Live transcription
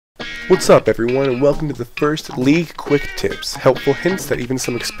What's up everyone, and welcome to the first League Quick Tips, helpful hints that even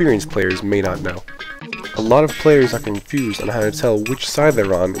some experienced players may not know. A lot of players are confused on how to tell which side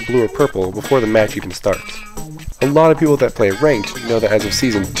they're on, blue or purple, before the match even starts. A lot of people that play ranked know that as of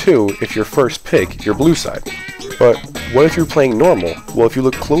Season 2, if you're first pick, you're blue side. But what if you're playing normal? Well, if you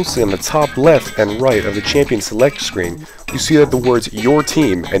look closely on the top left and right of the champion select screen, you see that the words your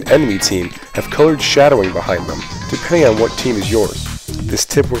team and enemy team have colored shadowing behind them, depending on what team is yours. This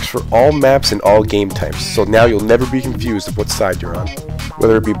tip works for all maps and all game types, so now you'll never be confused of what side you're on,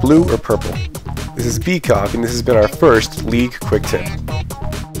 whether it be blue or purple. This is BCawk, and this has been our first League Quick Tip.